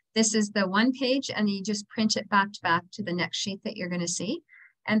 This is the one page, and you just print it back to the next sheet that you're going to see.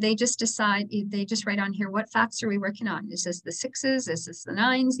 And they just decide, they just write on here, what facts are we working on? Is this the 6s? Is this the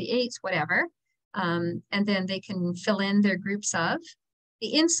 9s, the 8s, whatever? And then they can fill in their groups of.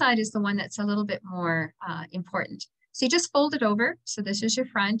 The inside is the one that's a little bit more important. So you just fold it over. So this is your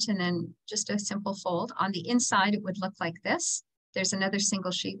front, and then just a simple fold. On the inside, it would look like this. There's another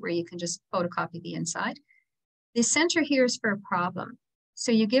single sheet where you can just photocopy the inside. The center here is for a problem.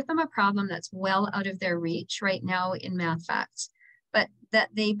 So you give them a problem that's well out of their reach right now in math facts, but that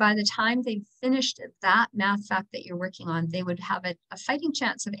they, by the time they've finished that math fact that you're working on, they would have a fighting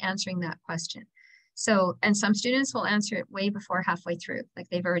chance of answering that question. So, and some students will answer it way before halfway through, like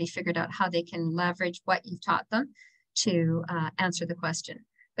they've already figured out how they can leverage what you've taught them to answer the question.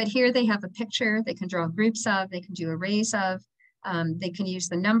 But here they have a picture, they can draw groups of, they can do arrays of, they can use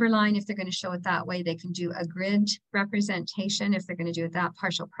the number line if they're going to show it that way. They can do a grid representation if they're going to do it that,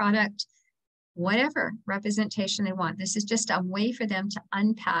 partial product, whatever representation they want. This is just a way for them to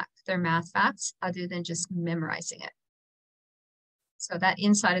unpack their math facts other than just memorizing it. So that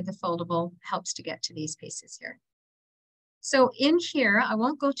inside of the foldable helps to get to these pieces here. So in here, I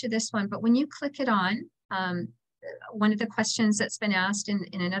won't go to this one, but when you click it on, one of the questions that's been asked in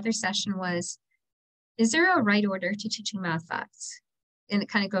another session was, is there a right order to teaching math facts? And it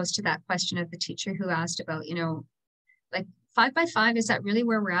kind of goes to that question of the teacher who asked about, you know, like 5 by 5, is that really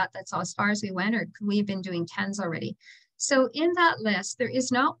where we're at? That's all as far as we went, or could we have been doing 10s already? So in that list, there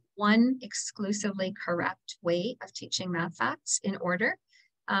is not one exclusively correct way of teaching math facts in order,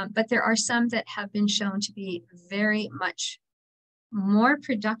 but there are some that have been shown to be very much more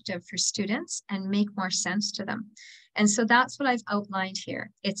productive for students and make more sense to them. And so that's what I've outlined here.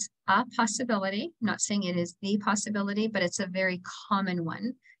 It's a possibility. I'm not saying it is the possibility, but it's a very common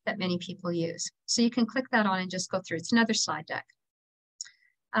one that many people use. So you can click that on and just go through. It's another slide deck.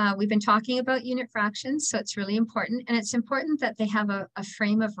 We've been talking about unit fractions, so it's really important. And it's important that they have a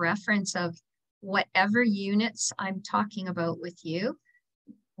frame of reference of whatever units I'm talking about with you.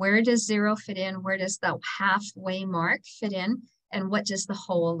 Where does 0 fit in? Where does the halfway mark fit in? And what does the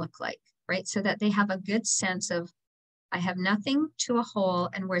whole look like, right? So that they have a good sense of, I have nothing to a whole,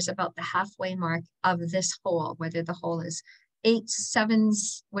 and where's about the halfway mark of this whole, whether the whole is 8s,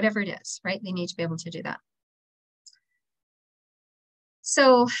 7s, whatever it is, right? They need to be able to do that.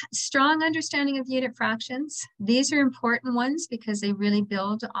 So strong understanding of unit fractions. These are important ones because they really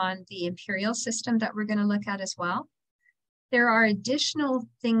build on the imperial system that we're going to look at as well. There are additional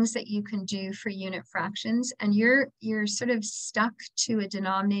things that you can do for unit fractions, and you're sort of stuck to a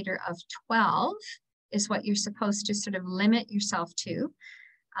denominator of 12 is what you're supposed to sort of limit yourself to.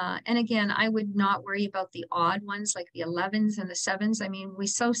 And again, I would not worry about the odd ones like the 11s and the 7s. I mean, we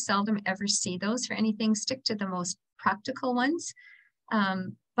so seldom ever see those for anything. Stick to the most practical ones.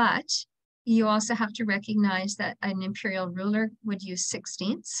 But you also have to recognize that an imperial ruler would use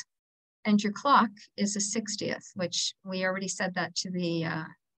 16ths. And your clock is a 60th, which we already said that to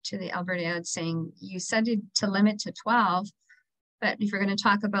the Alberta ad, saying you said it to limit to 12, but if you're going to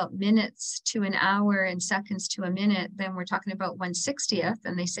talk about minutes to an hour and seconds to a minute, then we're talking about 1/60th.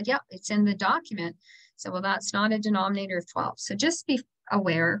 And they said, yeah, it's in the document. So, well, that's not a denominator of 12. So just be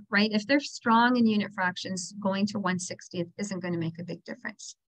aware, right? If they're strong in unit fractions, going to 1/60th isn't going to make a big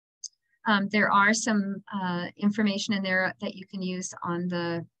difference. There are some information in there that you can use on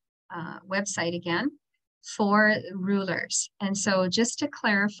the website again for rulers. And so just to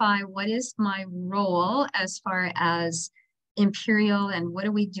clarify, what is my role as far as imperial and what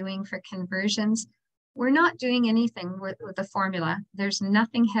are we doing for conversions? We're not doing anything with the formula. There's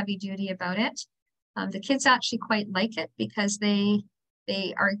nothing heavy duty about it. The kids actually quite like it because they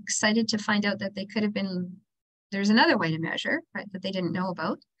are excited to find out that they could have been, there's another way to measure, right, that they didn't know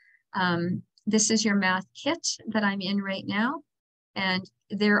about. This is your math kit that I'm in right now. And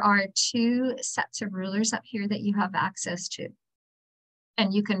there are 2 sets of rulers up here that you have access to.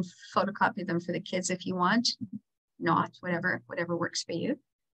 And you can photocopy them for the kids if you want, not, whatever works for you.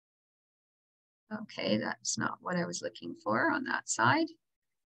 Okay, that's not what I was looking for on that side.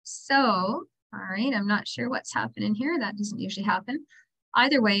 So, all right, I'm not sure what's happening here. That doesn't usually happen.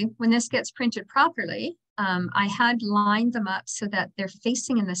 Either way, when this gets printed properly, I had lined them up so that they're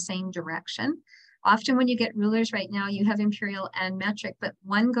facing in the same direction. Often when you get rulers right now, you have imperial and metric, but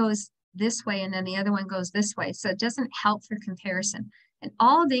one goes this way and then the other one goes this way. So it doesn't help for comparison. And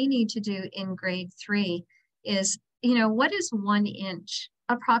all they need to do in grade 3 is, you know, what is 1 inch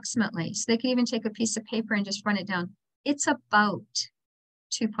approximately? So they can even take a piece of paper and just run it down. It's about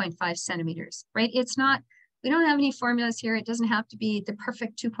 2.5 centimeters, right? It's not, we don't have any formulas here. It doesn't have to be the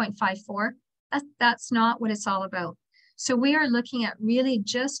perfect 2.54. That's not what it's all about. So we are looking at really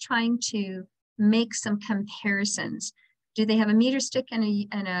just trying to make some comparisons. Do they have a meter stick and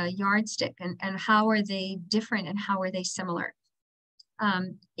a yardstick? And how are they different and how are they similar?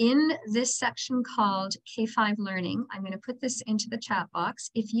 In this section called K5 Learning, I'm going to put this into the chat box.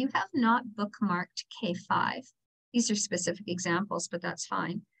 If you have not bookmarked K5, these are specific examples, but that's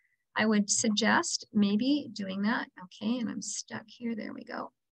fine. I would suggest maybe doing that. Okay, and I'm stuck here. There we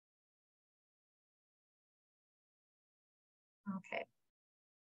go. Okay.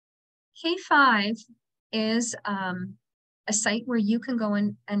 K5 is a site where you can go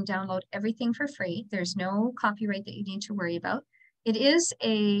and download everything for free. There's no copyright that you need to worry about. It is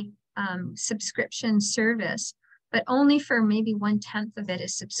a subscription service, but only for maybe 1/10 of it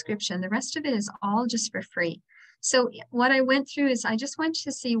is subscription. The rest of it is all just for free. So what I went through is I just went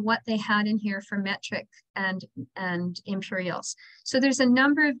to see what they had in here for metric and imperials. So there's a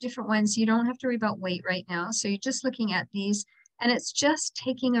number of different ones. You don't have to worry about weight right now. So you're just looking at these, and it's just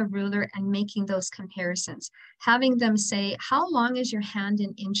taking a ruler and making those comparisons, having them say, how long is your hand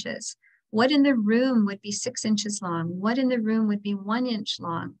in inches? What in the room would be 6 inches long? What in the room would be 1 inch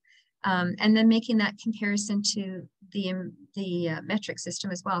long? And then making that comparison to the metric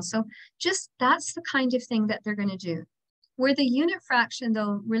system as well. So just that's the kind of thing that they're going to do. Where the unit fraction,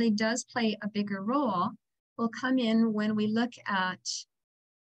 though, really does play a bigger role will come in when we look at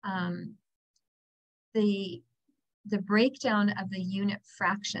the breakdown of the unit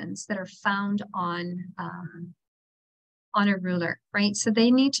fractions that are found on a ruler, right? So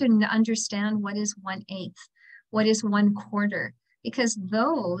they need to understand what is 1/8, what is 1/4, because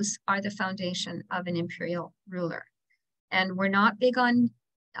those are the foundation of an imperial ruler. And we're not big on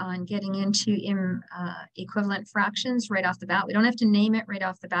getting into equivalent fractions right off the bat. We don't have to name it right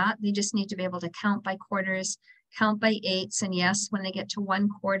off the bat. They just need to be able to count by quarters, count by eighths. And yes, when they get to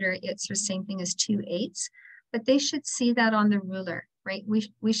 1/4, it's the same thing as 2/8. But they should see that on the ruler, right?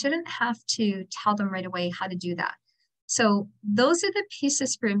 We shouldn't have to tell them right away how to do that. So those are the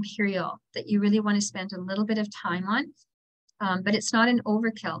pieces for imperial that you really want to spend a little bit of time on. But it's not an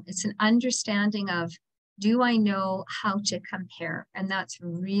overkill. It's an understanding of, do I know how to compare? And that's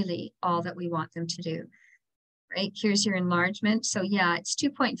really all that we want them to do, right? Here's your enlargement. So yeah, it's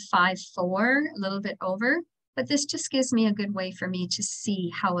 2.54, a little bit over, but this just gives me a good way for me to see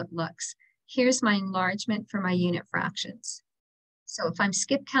how it looks. Here's my enlargement for my unit fractions. So if I'm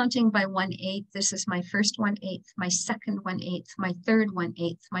skip counting by 1/8, this is my first 1/8, my second 1/8, my third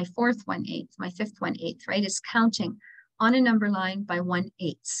 1/8, my fourth 1/8, my fifth 1/8, right? It's counting on a number line by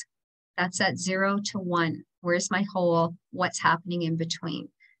 1/8. That's at 0 to 1. Where's my whole? What's happening in between?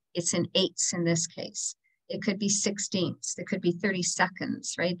 It's in eighths in this case. It could be 16ths. It could be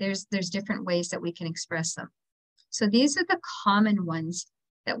 32nds, right? There's different ways that we can express them. So these are the common ones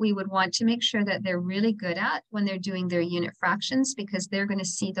that we would want to make sure that they're really good at when they're doing their unit fractions, because they're going to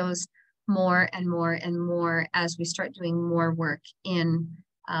see those more and more and more as we start doing more work in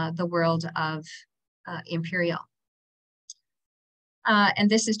the world of imperial. And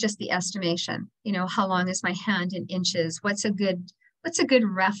this is just the estimation. You know, how long is my hand in inches? What's a good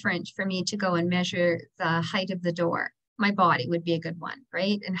reference for me to go and measure the height of the door? My body would be a good one,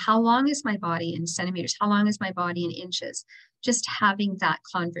 right? And how long is my body in centimeters? How long is my body in inches? Just having that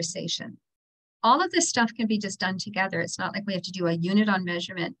conversation. All of this stuff can be just done together. It's not like we have to do a unit on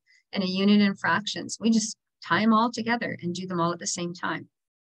measurement and a unit in fractions. We just tie them all together and do them all at the same time.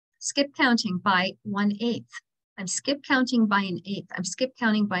 Skip counting by 1/8. I'm skip counting by 1/8. I'm skip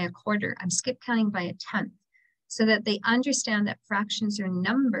counting by 1/4. I'm skip counting by 1/10, so that they understand that fractions are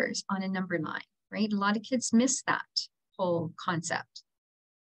numbers on a number line, right? A lot of kids miss that whole concept.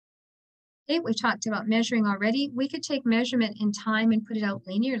 Okay, we talked about measuring already. We could take measurement in time and put it out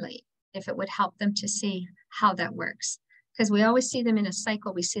linearly if it would help them to see how that works. Because we always see them in a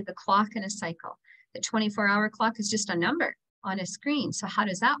cycle. We see the clock in a cycle. The 24-hour clock is just a number on a screen. So how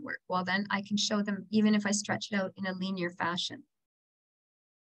does that work? Well, then I can show them even if I stretch it out in a linear fashion.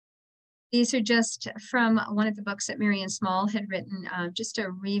 These are just from one of the books that Marianne Small had written, just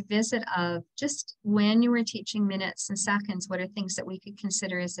a revisit of just when you were teaching minutes and seconds, what are things that we could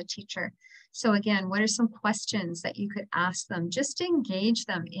consider as a teacher? So again, what are some questions that you could ask them just to engage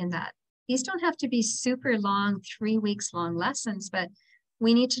them in that? These don't have to be super long, 3 weeks long lessons, but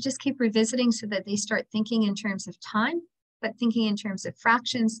we need to just keep revisiting so that they start thinking in terms of time, but thinking in terms of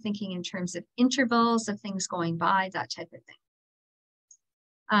fractions, thinking in terms of intervals of things going by, that type of thing.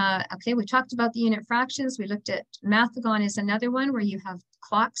 Okay, we talked about the unit fractions. We looked at Mathagon is another one where you have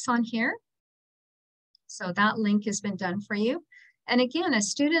clocks on here. So that link has been done for you. And again, as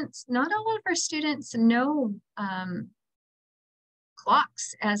students, not all of our students know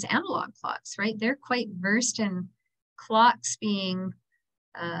clocks as analog clocks, right? They're quite versed in clocks being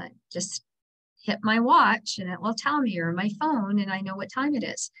just hit my watch and it will tell me, or my phone, and I know what time it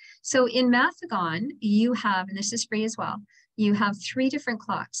is. So in Mathigon, you have, and this is free as well, you have 3 different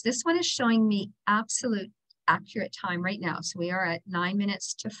clocks. This one is showing me absolute accurate time right now. So we are at 9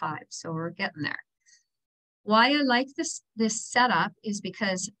 minutes to 5. So we're getting there. Why I like this setup is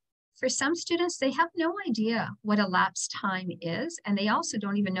because for some students, they have no idea what elapsed time is, and they also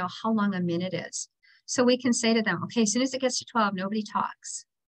don't even know how long a minute is. So we can say to them, okay, as soon as it gets to 12, nobody talks.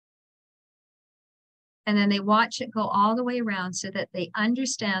 And then they watch it go all the way around so that they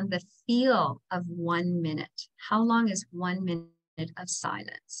understand the feel of 1 minute. How long is 1 minute of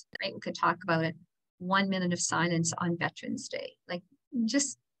silence? Right? We could talk about it. 1 minute of silence on Veterans Day. Like,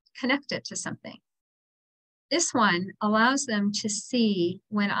 just connect it to something. This one allows them to see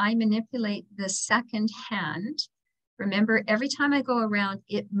when I manipulate the second hand. Remember, every time I go around,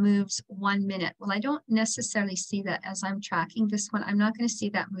 it moves 1 minute. Well, I don't necessarily see that as I'm tracking this one. I'm not going to see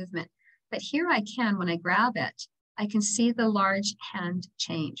that movement. But here I can, when I grab it, I can see the large hand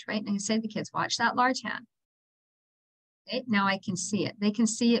change, right? And I can say to the kids, watch that large hand. Okay, now I can see it. They can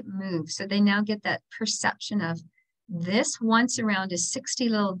see it move. So they now get that perception of this once around is 60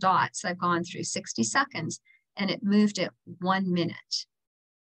 little dots I've gone through, 60 seconds, and it moved it 1 minute.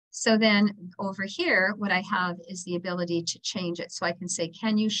 So then over here, what I have is the ability to change it. So I can say,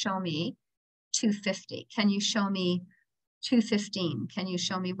 can you show me 250? Can you show me 2:15? Can you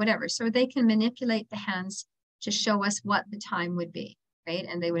show me whatever? So they can manipulate the hands to show us what the time would be, right?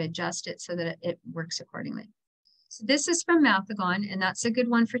 And they would adjust it so that it works accordingly. So this is from Mathigon, and that's a good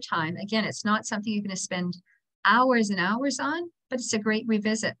one for time. Again, it's not something you're going to spend hours and hours on, but it's a great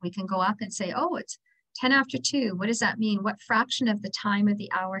revisit. We can go up and say, oh, it's 10 after 2. What does that mean? What fraction of the time of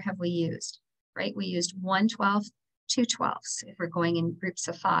the hour have we used, right? We used 1/12, 2/12 if we're going in groups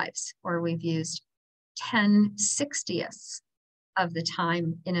of 5s, or we've used 10/60ths of the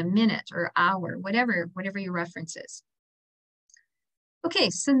time in a minute or hour, whatever your reference is. Okay,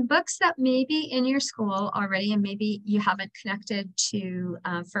 some books that may be in your school already and maybe you haven't connected to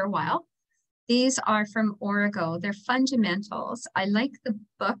for a while. These are from Origo. They're fundamentals. I like the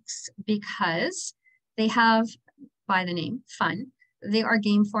books because they have, by the name, fun. They are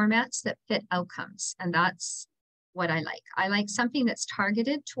game formats that fit outcomes, and that's what I like. I like something that's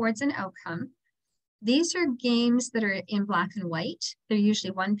targeted towards an outcome. These are games that are in black and white. They're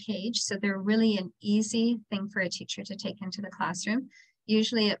usually 1 page, so they're really an easy thing for a teacher to take into the classroom.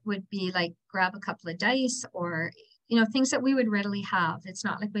 Usually it would be like grab a couple of dice or, you know, things that we would readily have. It's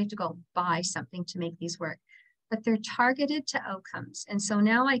not like we have to go buy something to make these work, but they're targeted to outcomes. And so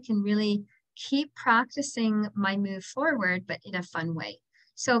now I can really keep practicing my move forward, but in a fun way.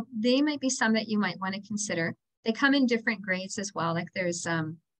 So they might be some that you might want to consider. They come in different grades as well. Like there's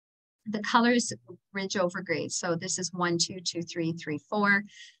the colors bridge over grades. So this is 1, 2, 2, 3, 3, 4.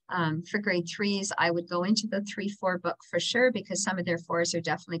 For grade 3s, I would go into the 3-4 book for sure, because some of their 4s are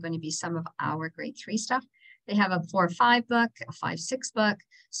definitely going to be some of our grade 3 stuff. They have a 4-5 book, a 5-6 book.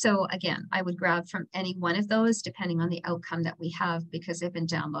 So again, I would grab from any one of those depending on the outcome that we have because they've been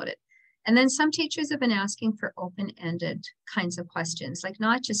downloaded. And then some teachers have been asking for open-ended kinds of questions, like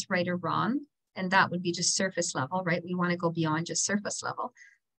not just right or wrong. And that would be just surface level, right? We want to go beyond just surface level.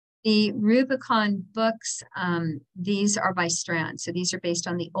 The Rubicon books, these are by strand. So these are based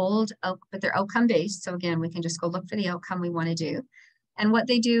on the old, but they're outcome based. So again, we can just go look for the outcome we want to do. And what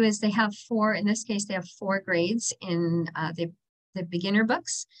they do is they have 4, in this case, they have 4 grades in the beginner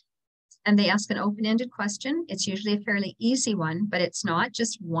books. And they ask an open-ended question. It's usually a fairly easy one, but it's not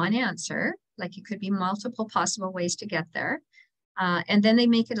just one answer. Like it could be multiple possible ways to get there. And then they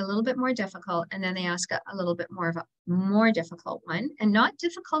make it a little bit more difficult, and then they ask a little bit more of a more difficult one, and not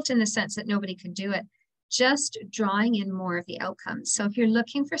difficult in the sense that nobody could do it, just drawing in more of the outcomes. So if you're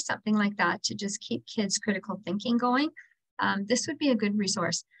looking for something like that to just keep kids' critical thinking going, this would be a good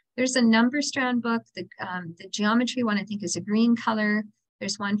resource. There's a number strand book. The geometry one, I think, is a green color.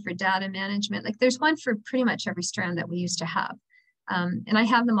 There's one for data management. Like there's one for pretty much every strand that we used to have. And I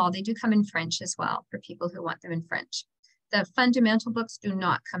have them all. They do come in French as well for people who want them in French. The fundamental books do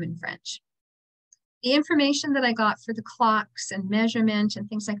not come in French. The information that I got for the clocks and measurement and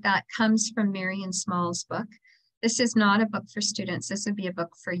things like that comes from Marion Small's book. This is not a book for students. This would be a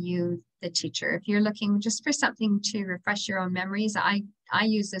book for you, the teacher. If you're looking just for something to refresh your own memories, I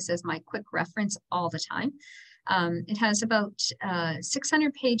use this as my quick reference all the time. It has about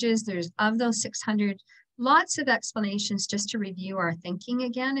 600 pages. There's, of those 600, lots of explanations just to review our thinking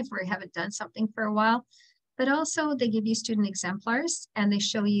again if we haven't done something for a while. but also they give you student exemplars and they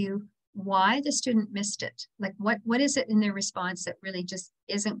show you why the student missed it. Like what is it in their response that really just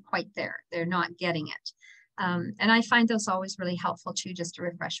isn't quite there? They're not getting it. And I find those always really helpful too, just to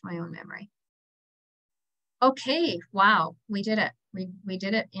refresh my own memory. Okay, wow, we did it. We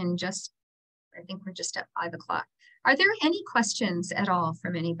did it in just, I think we're just at 5 o'clock. Are there any questions at all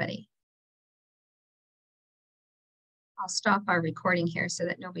from anybody? I'll stop our recording here so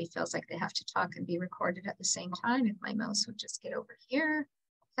that nobody feels like they have to talk and be recorded at the same time. If my mouse would just get over here.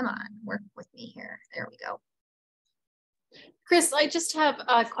 Come on, work with me here. There we go. Chris, I just have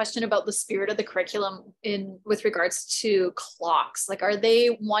a question about the spirit of the curriculum with regards to clocks. Like, are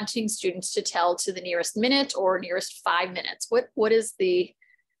they wanting students to tell to the nearest minute or nearest 5 minutes? What is the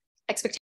expectation?